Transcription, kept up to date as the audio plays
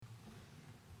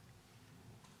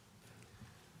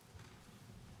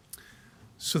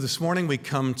So this morning we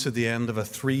come to the end of a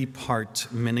three-part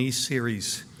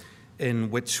mini-series in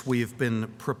which we have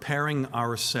been preparing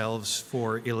ourselves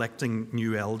for electing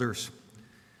new elders.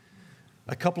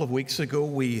 A couple of weeks ago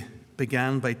we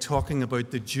began by talking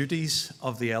about the duties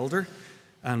of the elder,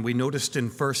 and we noticed in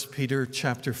 1 Peter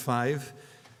chapter 5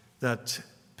 that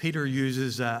Peter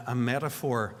uses a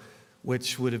metaphor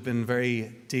which would have been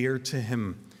very dear to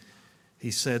him.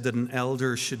 He said that an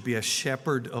elder should be a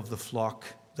shepherd of the flock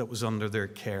that was under their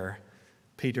care.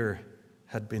 Peter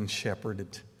had been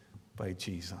shepherded by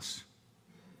Jesus.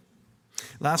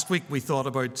 Last week we thought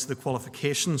about the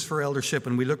qualifications for eldership,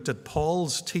 and we looked at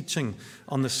Paul's teaching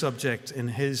on the subject in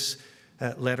his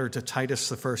letter to Titus,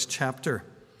 the first chapter.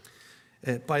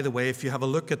 By the way, if you have a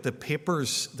look at the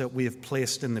papers that we have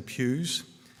placed in the pews,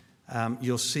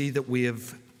 you'll see that we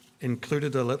have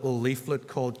included a little leaflet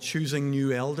called Choosing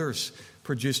New Elders,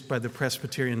 produced by the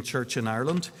Presbyterian Church in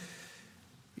Ireland.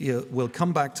 We'll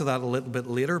come back to that a little bit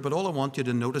later, but all I want you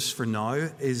to notice for now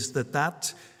is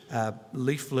that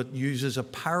leaflet uses a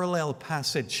parallel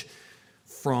passage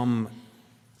from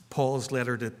Paul's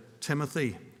letter to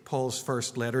Timothy, Paul's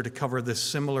first letter, to cover the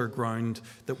similar ground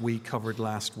that we covered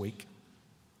last week.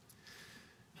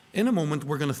 In a moment,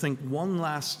 we're going to think one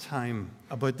last time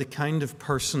about the kind of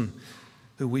person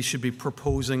who we should be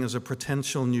proposing as a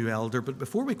potential new elder. But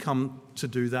before we come to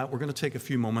do that, we're going to take a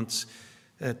few moments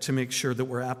to make sure that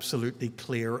we're absolutely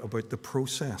clear about the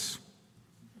process.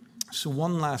 So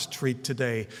one last treat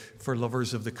today for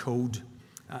lovers of the code,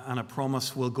 and I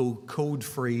promise we'll go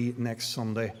code-free next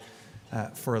Sunday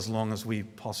for as long as we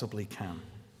possibly can.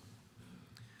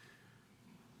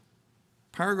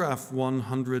 Paragraph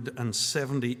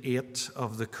 178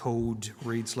 of the code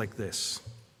reads like this: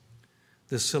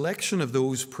 The selection of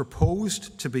those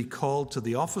proposed to be called to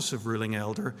the office of ruling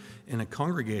elder in a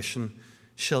congregation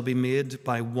shall be made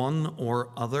by one or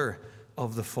other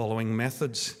of the following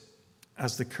methods,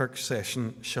 as the Kirk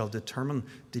session shall determine.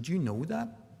 Did you know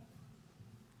that?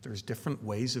 There's different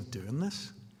ways of doing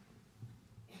this.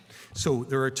 So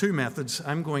there are two methods.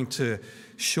 I'm going to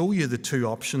show you the two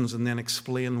options and then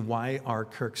explain why our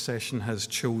Kirk session has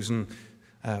chosen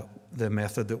the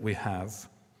method that we have.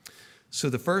 So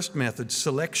the first method,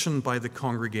 selection by the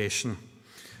congregation.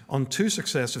 On 2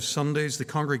 successive Sundays, the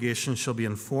congregation shall be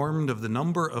informed of the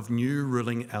number of new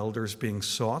ruling elders being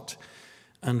sought,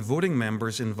 and voting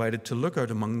members invited to look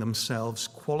out among themselves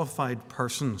qualified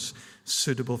persons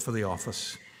suitable for the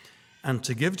office, and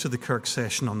to give to the Kirk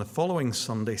session on the following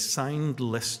Sunday signed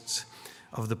lists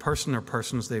of the person or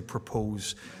persons they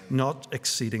propose, not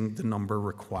exceeding the number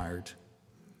required.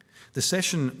 The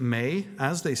session may,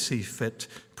 as they see fit,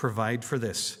 provide for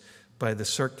this by the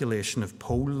circulation of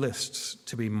poll lists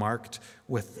to be marked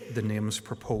with the names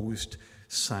proposed,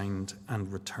 signed,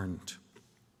 and returned.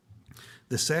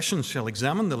 The session shall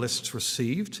examine the lists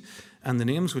received and the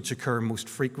names which occur most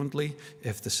frequently,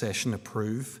 if the session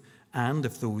approve, and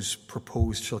if those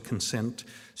proposed shall consent,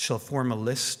 shall form a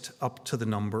list up to the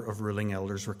number of ruling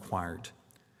elders required.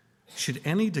 Should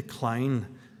any decline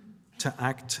to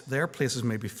act, their places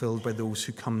may be filled by those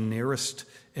who come nearest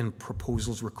in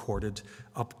proposals recorded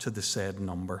up to the said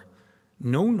number.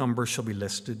 No number shall be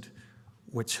listed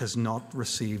which has not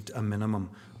received a minimum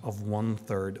of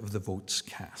 1/3 of the votes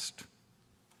cast.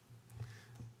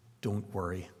 Don't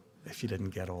worry if you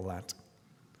didn't get all that.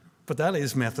 But that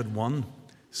is method one,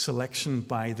 selection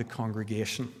by the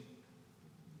congregation.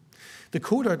 The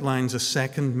code outlines a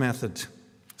second method,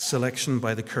 selection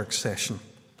by the Kirk session.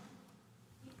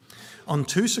 On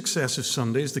 2 successive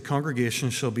Sundays, the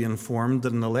congregation shall be informed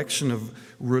that an election of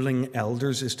ruling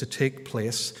elders is to take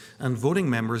place, and voting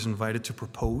members invited to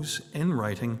propose in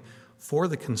writing for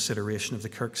the consideration of the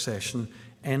Kirk session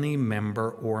any member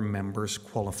or members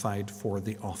qualified for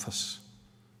the office.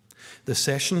 The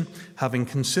session, having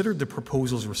considered the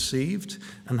proposals received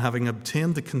and having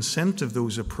obtained the consent of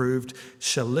those approved,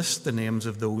 shall list the names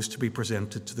of those to be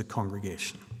presented to the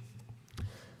congregation.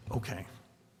 Okay.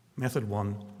 Method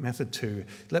one, method two.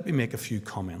 Let me make a few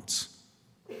comments.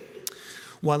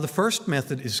 While the first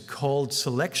method is called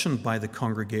selection by the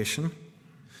congregation,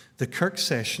 the Kirk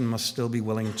session must still be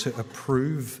willing to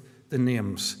approve the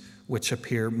names which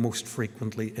appear most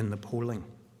frequently in the polling.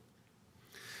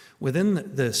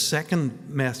 Within the second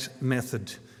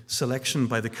method, selection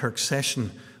by the Kirk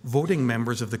session, voting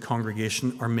members of the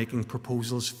congregation are making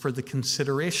proposals for the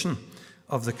consideration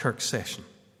of the Kirk session.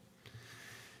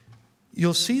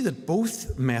 You'll see that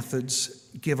both methods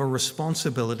give a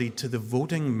responsibility to the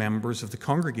voting members of the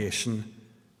congregation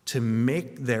to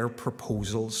make their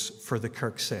proposals for the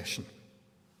Kirk session.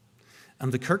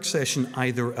 And the Kirk session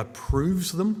either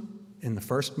approves them in the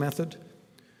first method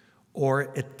or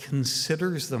it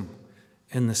considers them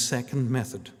in the second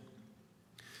method.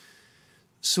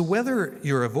 So whether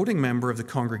you're a voting member of the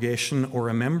congregation or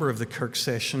a member of the Kirk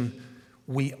session,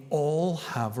 we all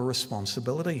have a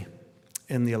responsibility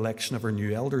in the election of our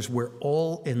new elders. We're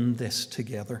all in this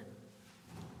together.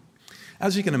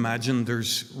 As you can imagine,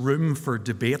 there's room for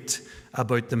debate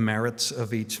about the merits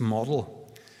of each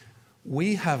model.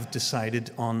 We have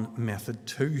decided on method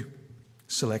 2,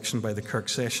 selection by the Kirk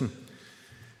session.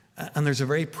 And there's a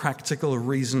very practical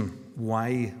reason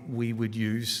why we would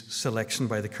use selection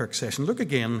by the Kirk session. Look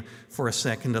again for a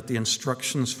second at the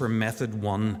instructions for method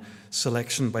 1,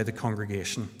 selection by the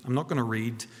congregation. I'm not going to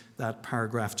read that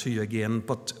paragraph to you again,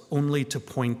 but only to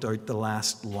point out the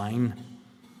last line.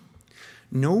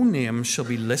 No name shall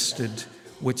be listed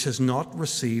which has not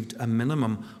received a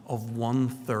minimum of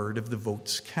 1/3 of the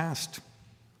votes cast.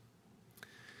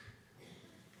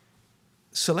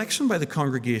 Selection by the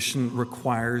congregation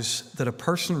requires that a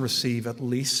person receive at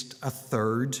least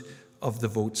 1/3 of the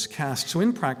votes cast. So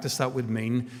in practice, that would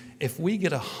mean if we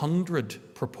get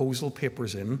 100 proposal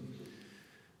papers in,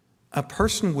 a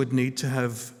person would need to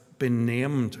have been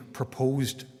named,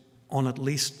 proposed on at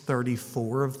least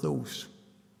 34 of those.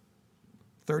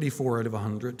 34 out of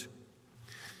 100.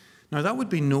 Now, that would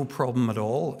be no problem at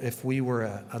all if we were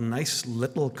a nice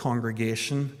little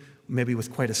congregation, maybe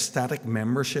with quite a static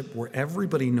membership where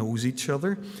everybody knows each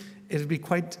other. It would be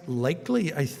quite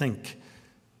likely, I think,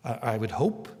 I would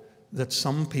hope, that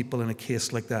some people in a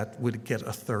case like that would get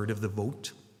 1/3 of the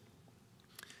vote.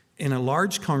 In a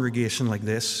large congregation like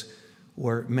this,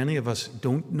 where many of us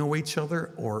don't know each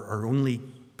other or are only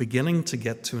beginning to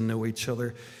get to know each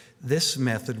other, this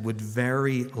method would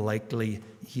very likely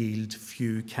yield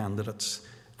few candidates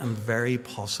and very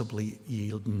possibly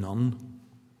yield none.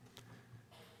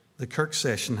 The Kirk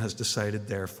session has decided,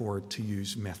 therefore, to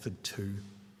use method 2.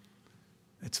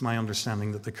 It's my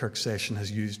understanding that the Kirk session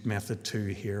has used method 2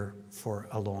 here for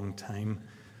a long time.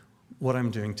 What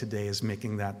I'm doing today is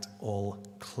making that all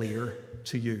clear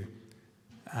to you,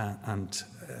 and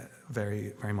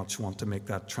very, very much want to make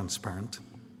that transparent.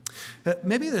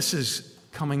 Maybe this is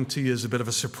coming to you as a bit of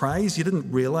a surprise. You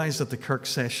didn't realize that the Kirk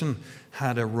session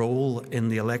had a role in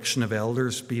the election of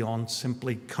elders beyond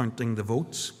simply counting the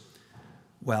votes.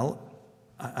 Well,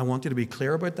 I want you to be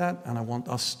clear about that, and I want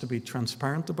us to be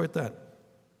transparent about that.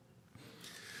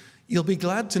 You'll be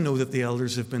glad to know that the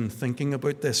elders have been thinking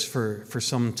about this for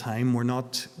some time. We're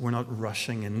not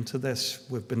rushing into this.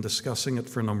 We've been discussing it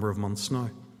for a number of months now.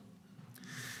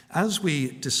 As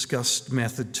we discussed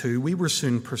method 2, we were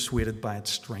soon persuaded by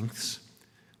its strengths.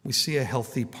 We see a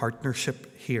healthy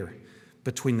partnership here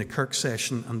between the Kirk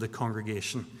session and the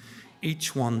congregation,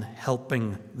 each one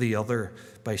helping the other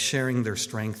by sharing their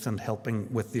strength and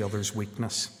helping with the other's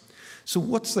weakness. So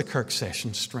what's the Kirk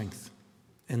session's strength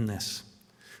in this?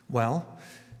 Well,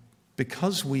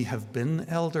 because we have been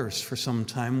elders for some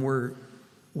time,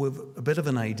 we've a bit of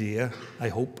an idea, I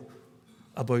hope,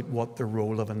 about what the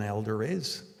role of an elder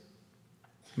is.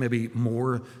 Maybe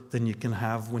more than you can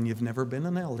have when you've never been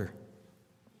an elder.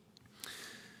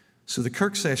 So the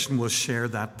Kirk session will share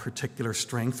that particular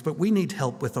strength, but we need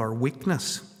help with our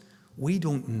weakness. We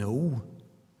don't know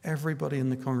everybody in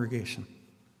the congregation.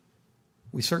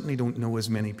 We certainly don't know as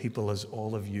many people as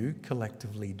all of you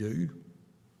collectively do.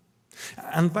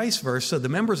 And vice versa, the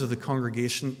members of the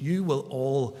congregation, you will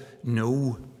all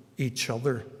know each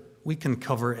other. We can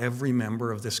cover every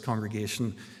member of this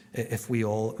congregation if we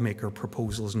all make our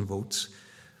proposals and votes.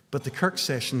 But the Kirk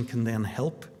session can then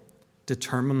help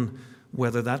determine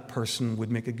whether that person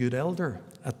would make a good elder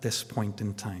at this point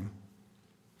in time.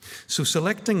 So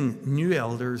selecting new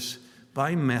elders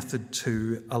by method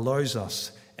 2 allows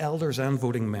us, elders and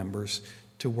voting members,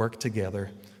 to work together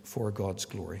for God's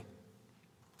glory.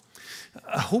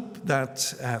 I hope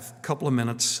that a couple of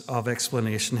minutes of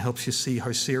explanation helps you see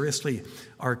how seriously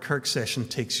our Kirk session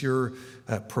takes your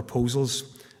proposals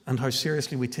and how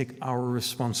seriously we take our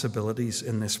responsibilities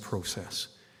in this process.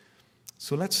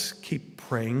 So let's keep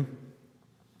praying.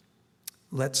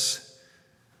 Let's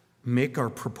make our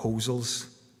proposals,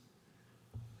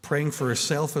 praying for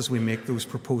ourselves as we make those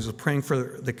proposals, praying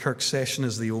for the Kirk session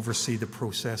as they oversee the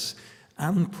process,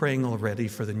 and praying already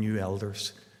for the new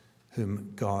elders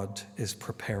whom God is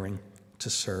preparing to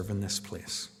serve in this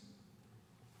place.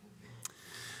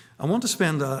 I want to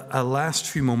spend a last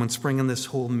few moments bringing this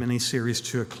whole mini-series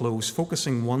to a close,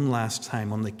 focusing one last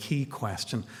time on the key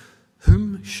question: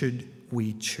 whom should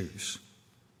we choose?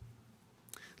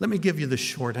 Let me give you the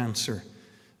short answer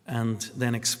and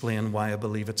then explain why I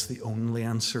believe it's the only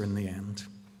answer in the end.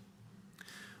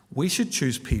 We should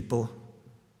choose people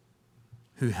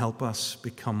who help us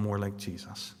become more like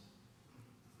Jesus.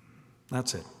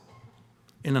 That's it,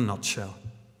 in a nutshell.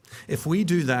 If we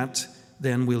do that,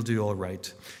 then we'll do all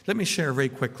right. Let me share very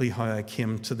quickly how I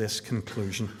came to this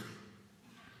conclusion.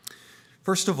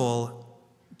 First of all,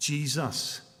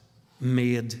 Jesus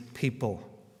made people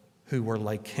who were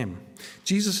like him.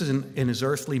 Jesus, in his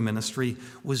earthly ministry,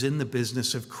 was in the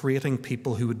business of creating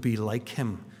people who would be like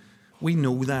him. We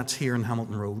know that here in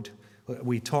Hamilton Road.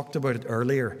 We talked about it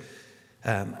earlier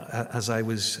as I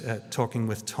was talking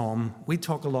with Tom. We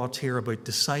talk a lot here about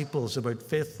disciples, about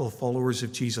faithful followers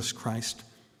of Jesus Christ.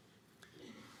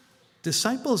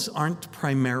 Disciples aren't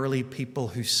primarily people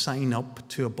who sign up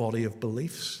to a body of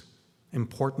beliefs,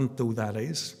 important though that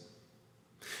is.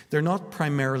 They're not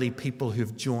primarily people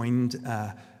who've joined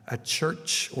a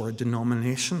church or a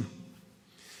denomination.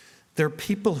 They're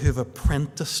people who've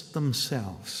apprenticed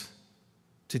themselves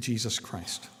to Jesus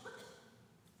Christ.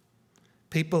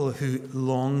 People who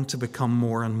long to become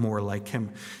more and more like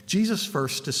him. Jesus'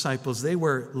 first disciples, they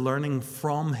were learning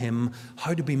from him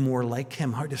how to be more like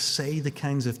him, how to say the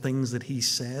kinds of things that he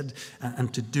said,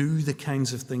 and to do the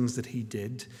kinds of things that he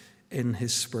did in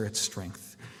his Spirit's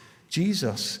strength.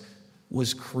 Jesus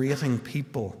was creating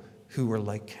people who were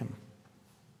like him.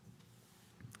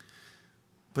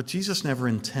 But Jesus never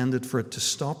intended for it to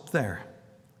stop there.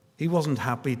 He wasn't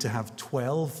happy to have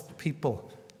 12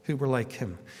 people who were like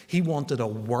him. He wanted a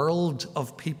world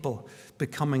of people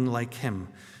becoming like him.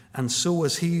 And so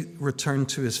as he returned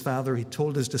to his Father, he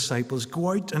told his disciples,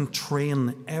 "Go out and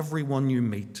train everyone you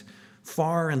meet,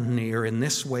 far and near, in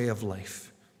this way of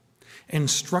life.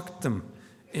 Instruct them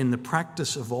in the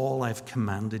practice of all I've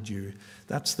commanded you."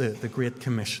 That's the Great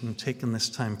Commission, taken this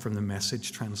time from the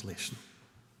Message translation.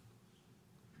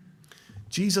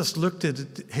 Jesus looked at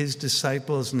his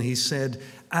disciples and he said,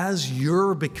 as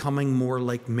you're becoming more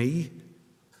like me,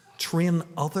 train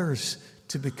others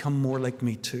to become more like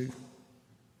me too.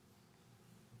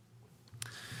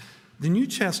 The New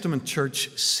Testament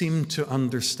church seemed to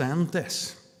understand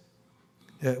this.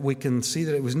 We can see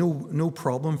that it was no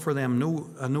problem for them,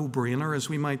 a no-brainer, as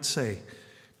we might say.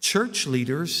 Church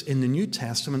leaders in the New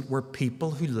Testament were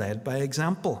people who led by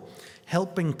example,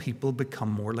 helping people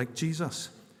become more like Jesus.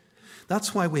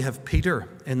 That's why we have Peter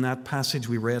in that passage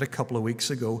we read a couple of weeks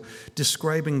ago,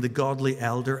 describing the godly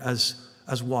elder as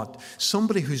what?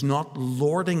 Somebody who's not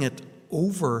lording it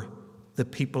over the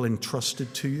people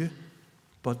entrusted to you,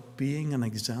 but being an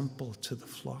example to the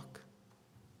flock.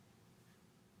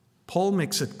 Paul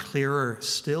makes it clearer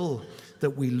still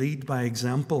that we lead by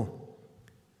example,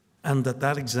 and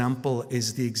that example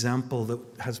is the example that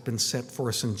has been set for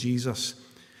us in Jesus.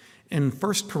 In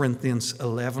 1 Corinthians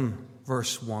 11,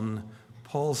 verse 1,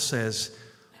 Paul says,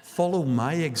 "Follow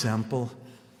my example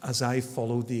as I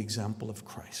follow the example of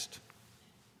Christ."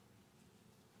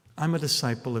 I'm a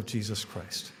disciple of Jesus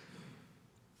Christ.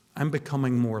 I'm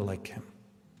becoming more like him.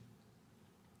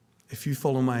 If you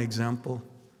follow my example,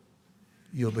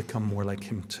 you'll become more like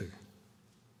him too.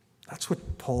 That's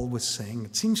what Paul was saying.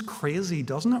 It seems crazy,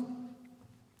 doesn't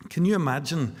it? Can you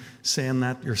imagine saying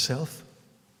that yourself?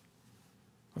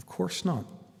 Of course not.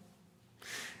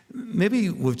 Maybe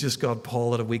we've just got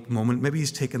Paul at a weak moment. Maybe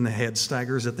he's taken the head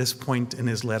staggers at this point in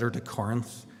his letter to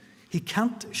Corinth. He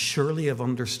can't surely have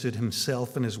understood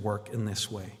himself and his work in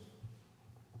this way.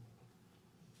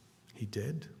 He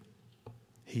did.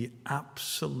 He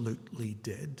absolutely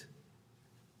did.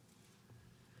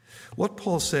 What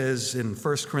Paul says in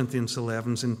 1 Corinthians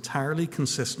 11 is entirely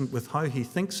consistent with how he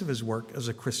thinks of his work as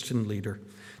a Christian leader.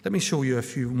 Let me show you a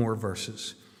few more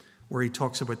verses where he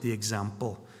talks about the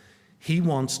example he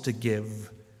wants to give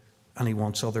and he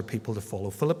wants other people to follow.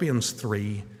 Philippians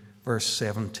 3, verse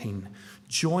 17.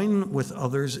 Join with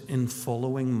others in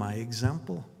following my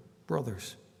example,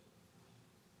 brothers,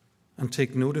 and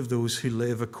take note of those who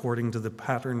live according to the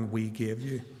pattern we gave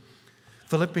you.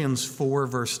 Philippians 4,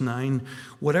 verse 9.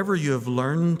 Whatever you have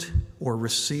learned or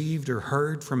received or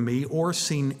heard from me or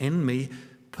seen in me,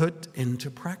 put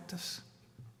into practice.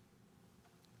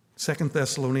 2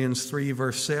 Thessalonians 3,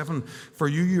 verse 7, for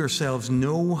you yourselves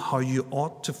know how you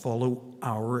ought to follow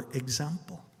our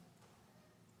example.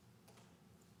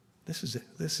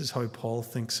 This is how Paul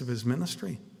thinks of his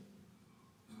ministry,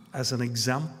 as an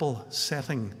example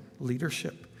setting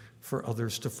leadership for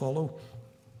others to follow.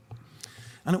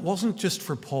 And it wasn't just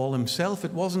for Paul himself.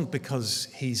 It wasn't because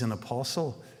he's an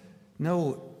apostle.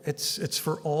 No, it's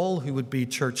for all who would be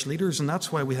church leaders. And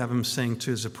that's why we have him saying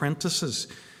to his apprentices,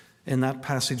 in that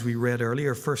passage we read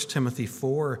earlier, 1 Timothy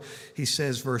 4, he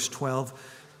says, verse 12,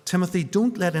 Timothy,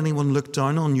 don't let anyone look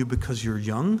down on you because you're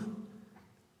young,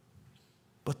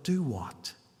 but do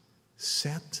what?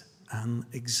 Set an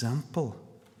example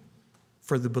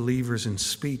for the believers in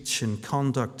speech, in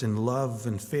conduct, in love,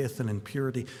 in faith, and in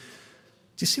purity. Do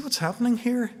you see what's happening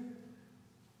here?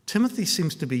 Timothy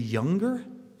seems to be younger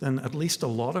than at least a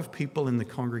lot of people in the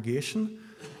congregation,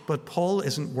 but Paul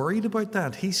isn't worried about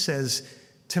that. He says,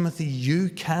 Timothy, you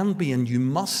can be and you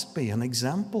must be an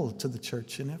example to the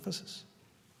church in Ephesus.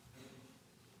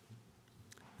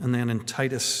 And then in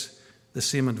Titus, the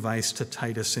same advice to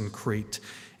Titus in Crete.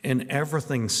 In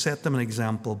everything, set them an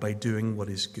example by doing what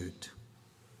is good.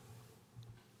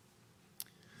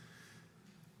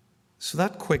 So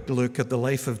that quick look at the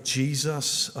life of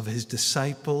Jesus, of his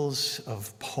disciples,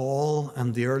 of Paul,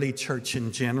 and the early church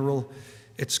in general,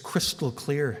 it's crystal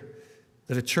clear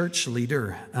that a church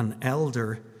leader, an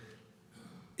elder,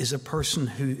 is a person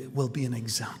who will be an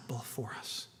example for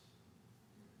us.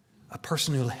 A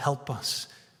person who will help us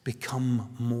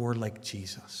become more like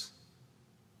Jesus.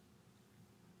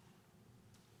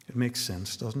 It makes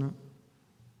sense, doesn't it?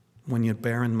 When you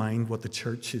bear in mind what the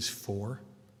church is for.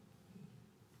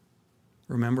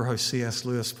 Remember how C.S.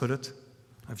 Lewis put it?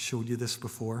 I've showed you this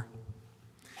before.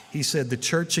 He said, the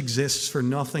church exists for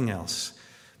nothing else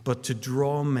but to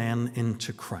draw men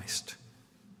into Christ,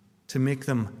 to make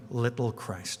them little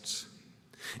Christs.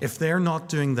 If they're not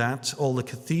doing that, all the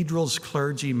cathedrals,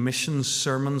 clergy, missions,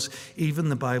 sermons, even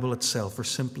the Bible itself are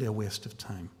simply a waste of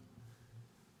time.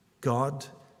 God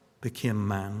became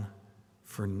man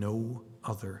for no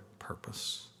other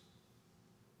purpose.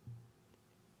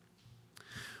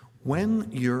 When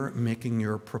you're making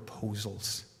your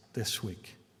proposals this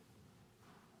week,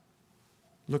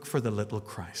 look for the little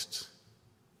Christs,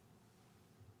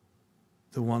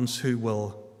 the ones who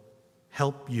will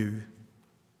help you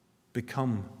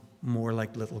become more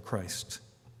like little Christ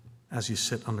as you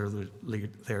sit under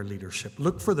their leadership.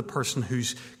 Look for the person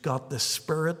who's got the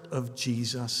Spirit of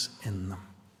Jesus in them.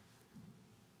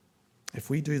 If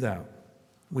we do that,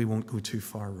 we won't go too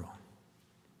far wrong.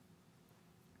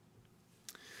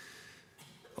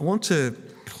 I want to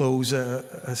close.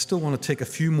 I still want to take a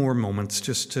few more moments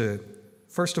just to,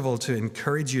 first of all, to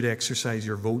encourage you to exercise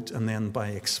your vote, and then by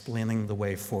explaining the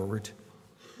way forward.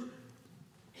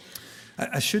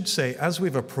 I should say, as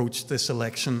we've approached this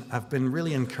election, I've been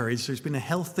really encouraged. There's been a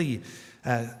healthy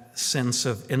sense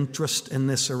of interest in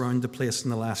this around the place in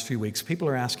the last few weeks. People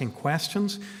are asking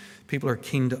questions. People are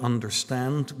keen to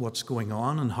understand what's going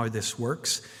on and how this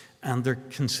works. And they're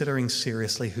considering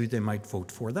seriously who they might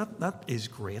vote for. That is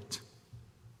great.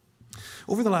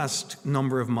 Over the last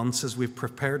number of months, as we've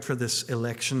prepared for this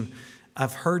election,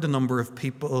 I've heard a number of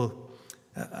people.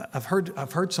 I've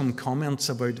heard some comments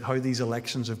about how these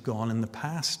elections have gone in the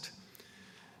past.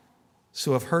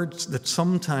 So I've heard that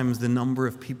sometimes the number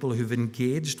of people who've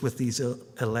engaged with these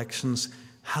elections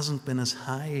hasn't been as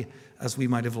high as we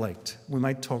might have liked. We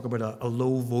might talk about a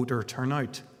low voter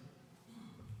turnout.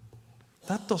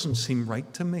 That doesn't seem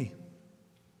right to me.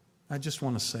 I just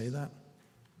want to say that.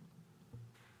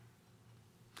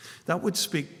 That would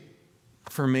speak,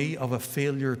 for me, of a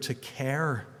failure to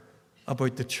care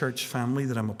about the church family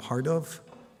that I'm a part of,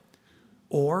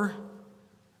 or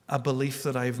a belief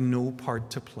that I have no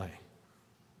part to play.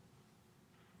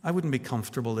 I wouldn't be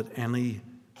comfortable that any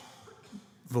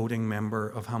voting member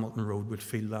of Hamilton Road would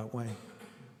feel that way,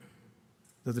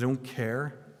 that they don't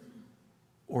care,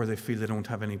 or they feel they don't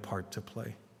have any part to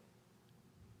play.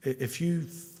 If you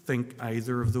think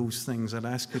either of those things, I'd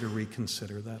ask you to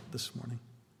reconsider that this morning.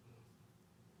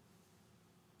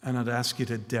 And I'd ask you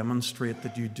to demonstrate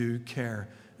that you do care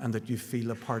and that you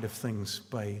feel a part of things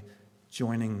by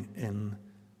joining in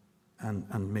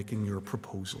and making your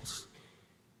proposals.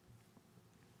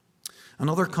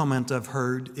 Another comment I've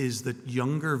heard is that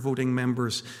younger voting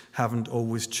members haven't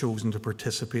always chosen to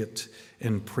participate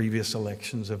in previous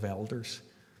elections of elders.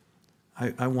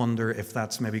 I wonder if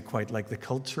that's maybe quite like the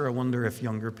culture. I wonder if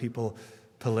younger people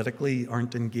politically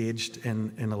aren't engaged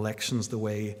in elections the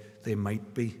way they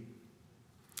might be.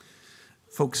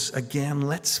 Folks, again,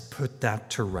 let's put that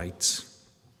to rights.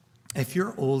 If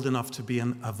you're old enough to be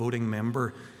a voting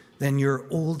member, then you're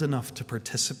old enough to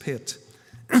participate.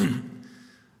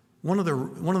 One of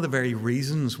the very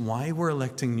reasons why we're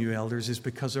electing new elders is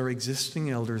because our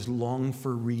existing elders long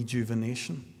for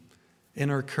rejuvenation in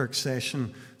our Kirk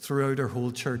session, throughout our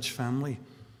whole church family.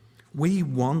 We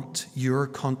want your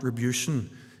contribution,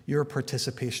 your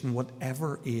participation,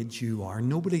 whatever age you are.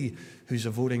 Nobody who's a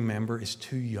voting member is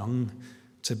too young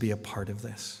to be a part of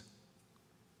this.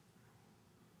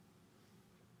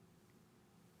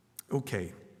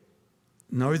 Okay,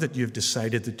 now that you've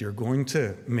decided that you're going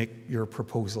to make your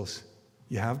proposals,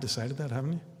 you have decided that,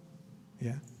 haven't you?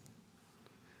 Yeah.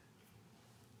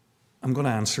 I'm going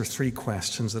to answer 3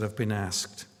 questions that have been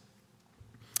asked.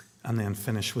 and then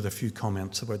finish with a few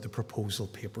comments about the proposal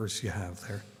papers you have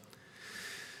there.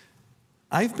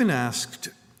 I've been asked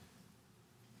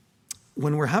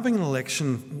when we're having an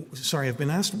election, I've been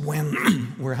asked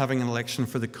when we're having an election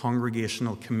for the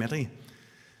Congregational Committee,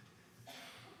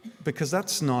 because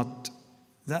that's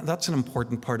an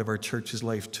important part of our church's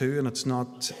life too, and it's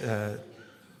not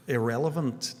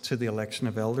irrelevant to the election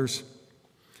of elders.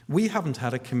 We haven't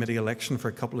had a committee election for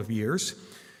a couple of years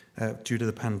due to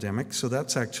the pandemic, so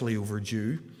that's actually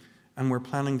overdue, and we're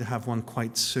planning to have one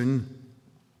quite soon,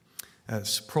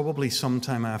 probably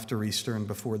sometime after Easter and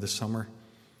before the summer.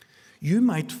 You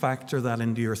might factor that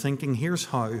into your thinking. Here's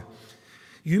how.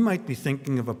 You might be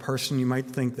thinking of a person, you might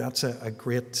think that's a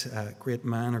great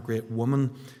man or great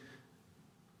woman,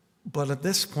 but at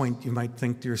this point you might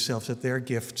think to yourself that their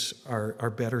gifts are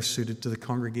better suited to the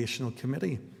Congregational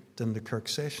Committee than the Kirk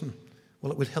Session.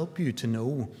 Well, it would help you to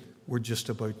know we're just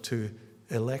about to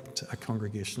elect a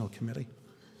Congregational Committee.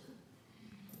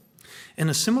 In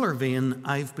a similar vein,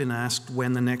 I've been asked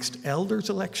when the next elders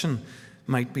election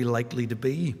might be likely to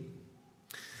be.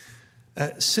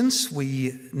 Since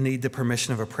we need the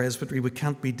permission of a presbytery, we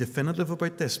can't be definitive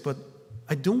about this, but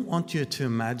I don't want you to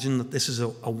imagine that this is a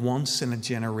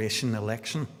once-in-a-generation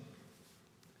election.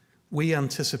 We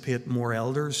anticipate more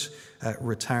elders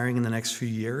retiring in the next few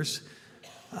years.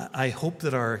 I hope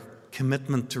that our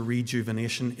commitment to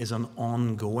rejuvenation is an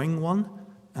ongoing one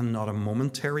and not a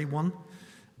momentary one.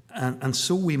 And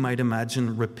so we might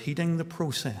imagine repeating the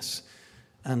process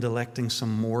and electing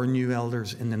some more new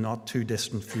elders in the not too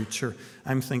distant future.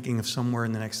 I'm thinking of somewhere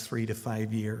in the next 3 to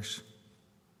 5 years.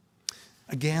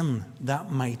 Again, that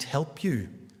might help you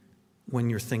when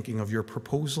you're thinking of your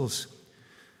proposals.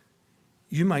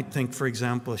 You might think, for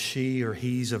example, she or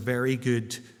he's a very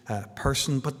good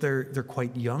person, but they're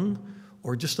quite young,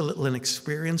 or just a little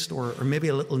inexperienced, or maybe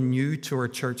a little new to our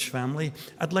church family.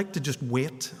 I'd like to just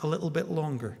wait a little bit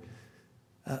longer.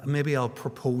 Maybe I'll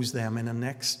propose them in a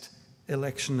next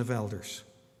election of elders.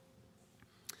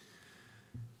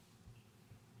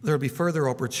 There'll be further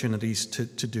opportunities to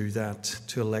do that,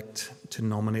 to elect, to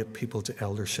nominate people to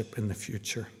eldership in the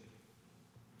future.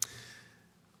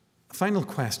 Final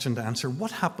question to answer: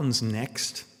 what happens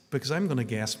next? Because I'm going to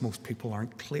guess most people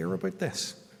aren't clear about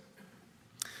this.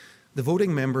 The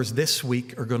voting members this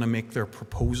week are going to make their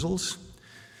proposals.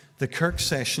 The Kirk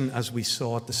Session, as we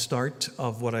saw at the start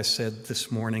of what I said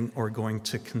this morning, are going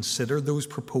to consider those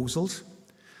proposals.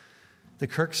 The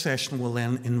Kirk Session will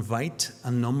then invite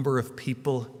a number of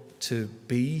people to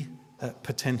be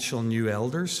potential new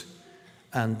elders,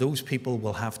 and those people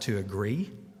will have to agree.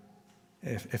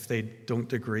 If they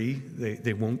don't agree,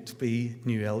 they won't be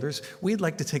new elders. We'd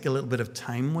like to take a little bit of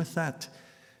time with that.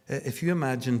 If you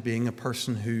imagine being a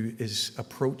person who is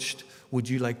approached, would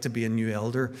you like to be a new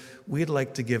elder? We'd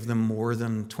like to give them more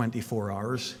than 24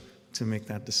 hours to make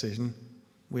that decision.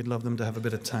 We'd love them to have a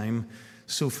bit of time.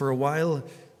 So for a while,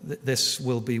 this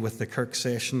will be with the Kirk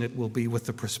Session. It will be with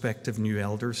the prospective new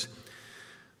elders.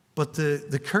 But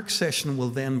the Kirk Session will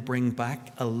then bring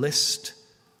back a list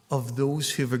of those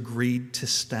who have agreed to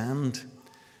stand.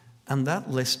 And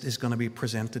that list is going to be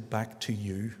presented back to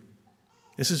you.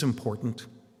 This is important.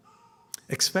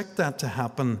 Expect that to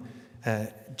happen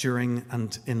during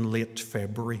and in late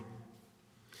February.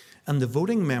 And the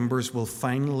voting members will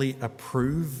finally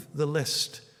approve the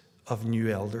list of new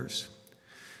elders.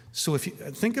 So if you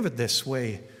think of it this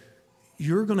way,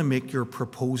 you're going to make your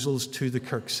proposals to the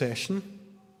Kirk Session.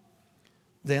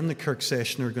 Then the Kirk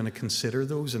Session are going to consider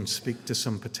those and speak to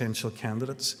some potential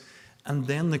candidates. And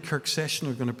then the Kirk Session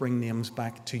are going to bring names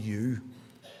back to you.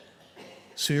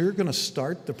 So you're going to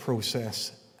start the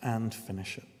process and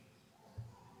finish it.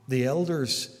 The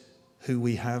elders who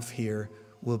we have here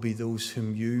will be those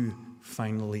whom you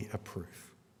finally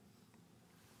approve.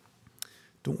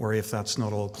 Don't worry if that's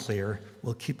not all clear.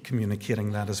 We'll keep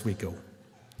communicating that as we go.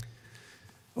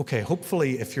 Okay,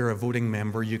 hopefully if you're a voting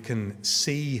member, you can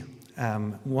see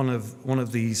one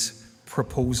of these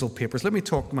proposal papers. Let me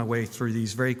talk my way through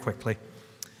these very quickly.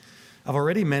 I've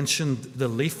already mentioned the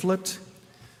leaflet,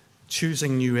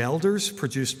 Choosing New Elders,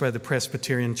 produced by the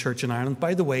Presbyterian Church in Ireland.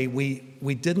 By the way,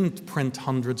 we didn't print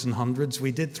hundreds and hundreds.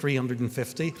 We did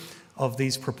 350 of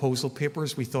these proposal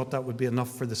papers. We thought that would be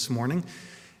enough for this morning.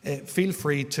 Feel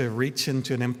free to reach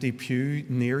into an empty pew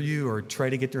near you, or try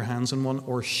to get your hands on one,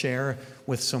 or share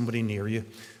with somebody near you.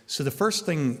 So the first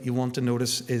thing you want to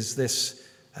notice is this,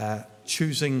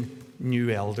 Choosing New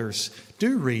Elders.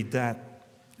 Do read that.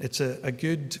 It's a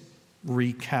good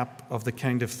recap of the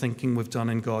kind of thinking we've done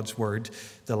in God's Word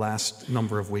the last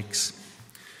number of weeks.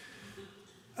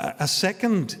 A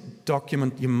second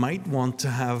document you might want to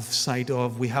have sight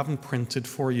of, we haven't printed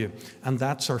for you, and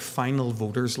that's our final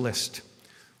voters list.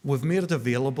 We've made it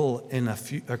available in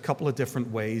a couple of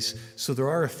different ways. So there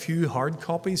are a few hard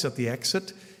copies at the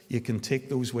exit. You can take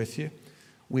those with you.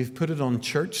 We've put it on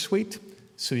Church Suite,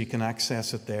 so you can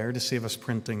access it there to save us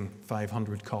printing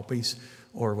 500 copies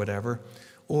or whatever.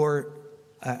 Or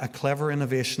a clever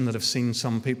innovation that I've seen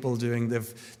some people doing,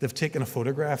 they've taken a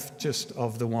photograph just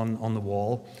of the one on the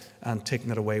wall and taken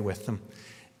it away with them.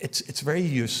 It's very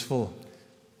useful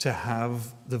to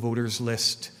have the voters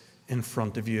list in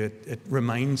front of you. It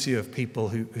reminds you of people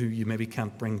who you maybe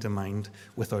can't bring to mind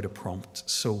without a prompt.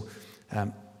 So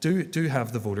do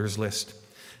have the voters list.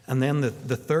 And then the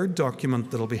third document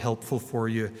that'll be helpful for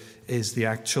you is the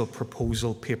actual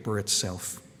proposal paper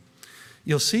itself.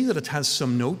 You'll see that it has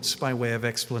some notes by way of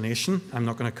explanation. I'm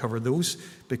not going to cover those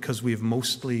because we've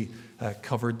mostly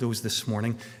covered those this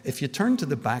morning. If you turn to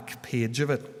the back page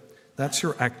of it, that's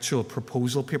your actual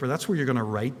proposal paper. That's where you're going to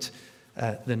write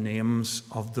the names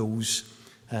of those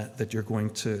that you're going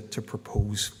to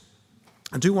propose.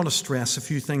 I do want to stress a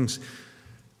few things.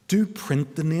 Do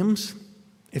print the names.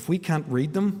 If we can't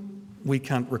read them, we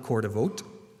can't record a vote.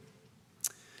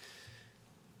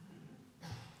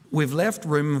 We've left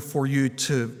room for you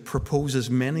to propose as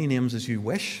many names as you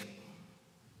wish.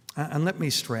 And let me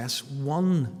stress,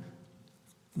 one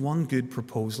good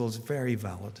proposal is very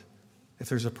valid. If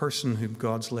there's a person whom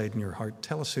God's laid in your heart,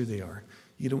 tell us who they are.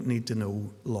 You don't need to know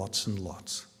lots and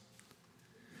lots.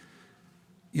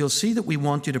 You'll see that we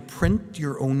want you to print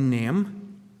your own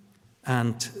name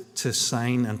and to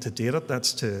sign and to date it.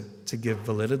 That's to give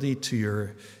validity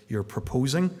to your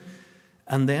proposing.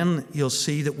 And then you'll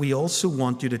see that we also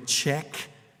want you to check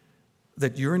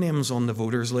that your name's on the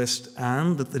voters list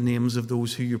and that the names of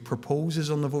those who you propose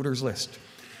is on the voters list.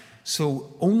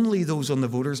 So only those on the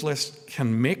voters list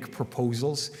can make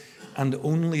proposals, and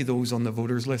only those on the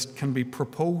voters list can be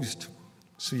proposed.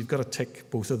 So you've got to tick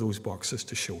both of those boxes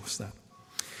to show us that.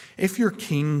 If you're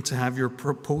keen to have your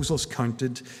proposals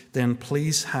counted, then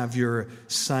please have your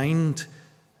signed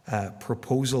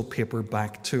proposal paper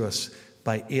back to us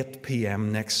by 8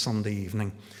 p.m. next Sunday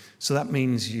evening. So that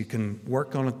means you can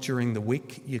work on it during the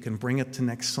week. You can bring it to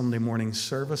next Sunday morning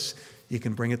service. You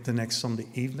can bring it to next Sunday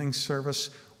evening service,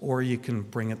 or you can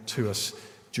bring it to us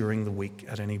during the week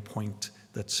at any point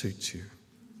that suits you.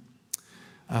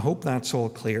 I hope that's all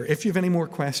clear. If you have any more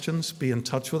questions, be in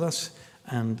touch with us,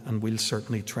 and we'll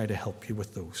certainly try to help you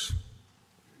with those.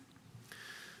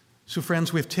 So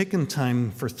friends, we've taken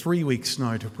time for 3 weeks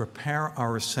now to prepare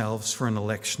ourselves for an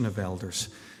election of elders.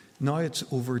 Now it's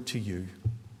over to you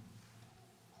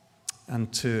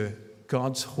and to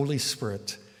God's Holy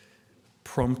Spirit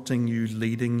prompting you,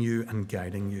 leading you, and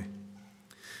guiding you.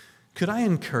 Could I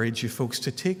encourage you folks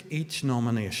to take each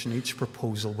nomination, each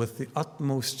proposal with the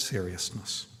utmost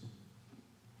seriousness?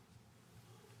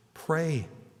 Pray.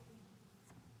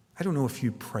 I don't know if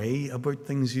you pray about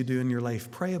things you do in your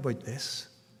life. Pray about this.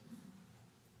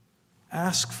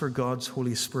 Ask for God's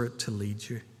Holy Spirit to lead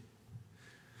you.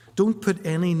 Don't put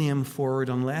any name forward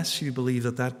unless you believe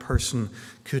that that person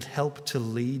could help to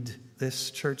lead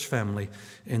this church family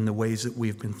in the ways that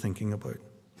we've been thinking about.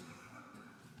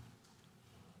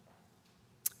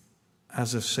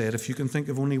 As I've said, if you can think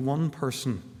of only one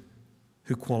person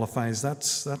who qualifies,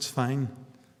 that's fine.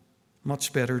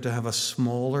 Much better to have a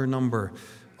smaller number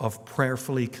of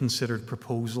prayerfully considered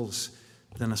proposals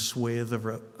than a swathe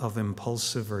of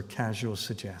impulsive or casual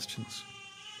suggestions.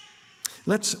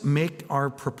 Let's make our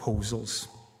proposals.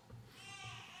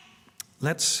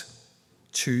 Let's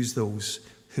choose those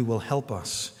who will help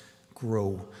us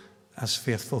grow as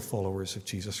faithful followers of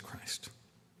Jesus Christ.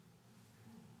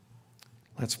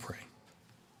 Let's pray.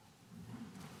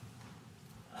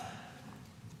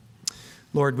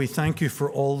 Lord, we thank you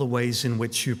for all the ways in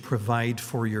which you provide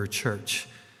for your church.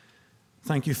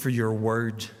 Thank you for your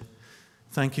word.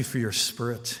 Thank you for your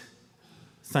Spirit.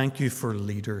 Thank you for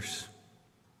leaders.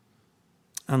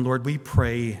 And Lord, we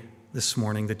pray this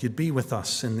morning that you'd be with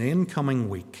us in the incoming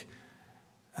week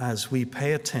as we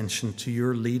pay attention to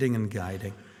your leading and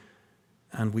guiding,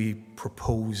 and we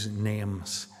propose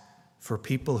names for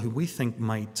people who we think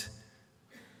might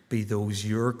be those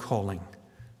you're calling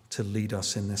to lead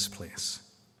us in this place.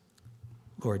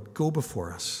 Lord, go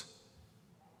before us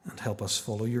and help us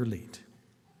follow your lead.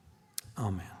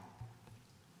 Amen.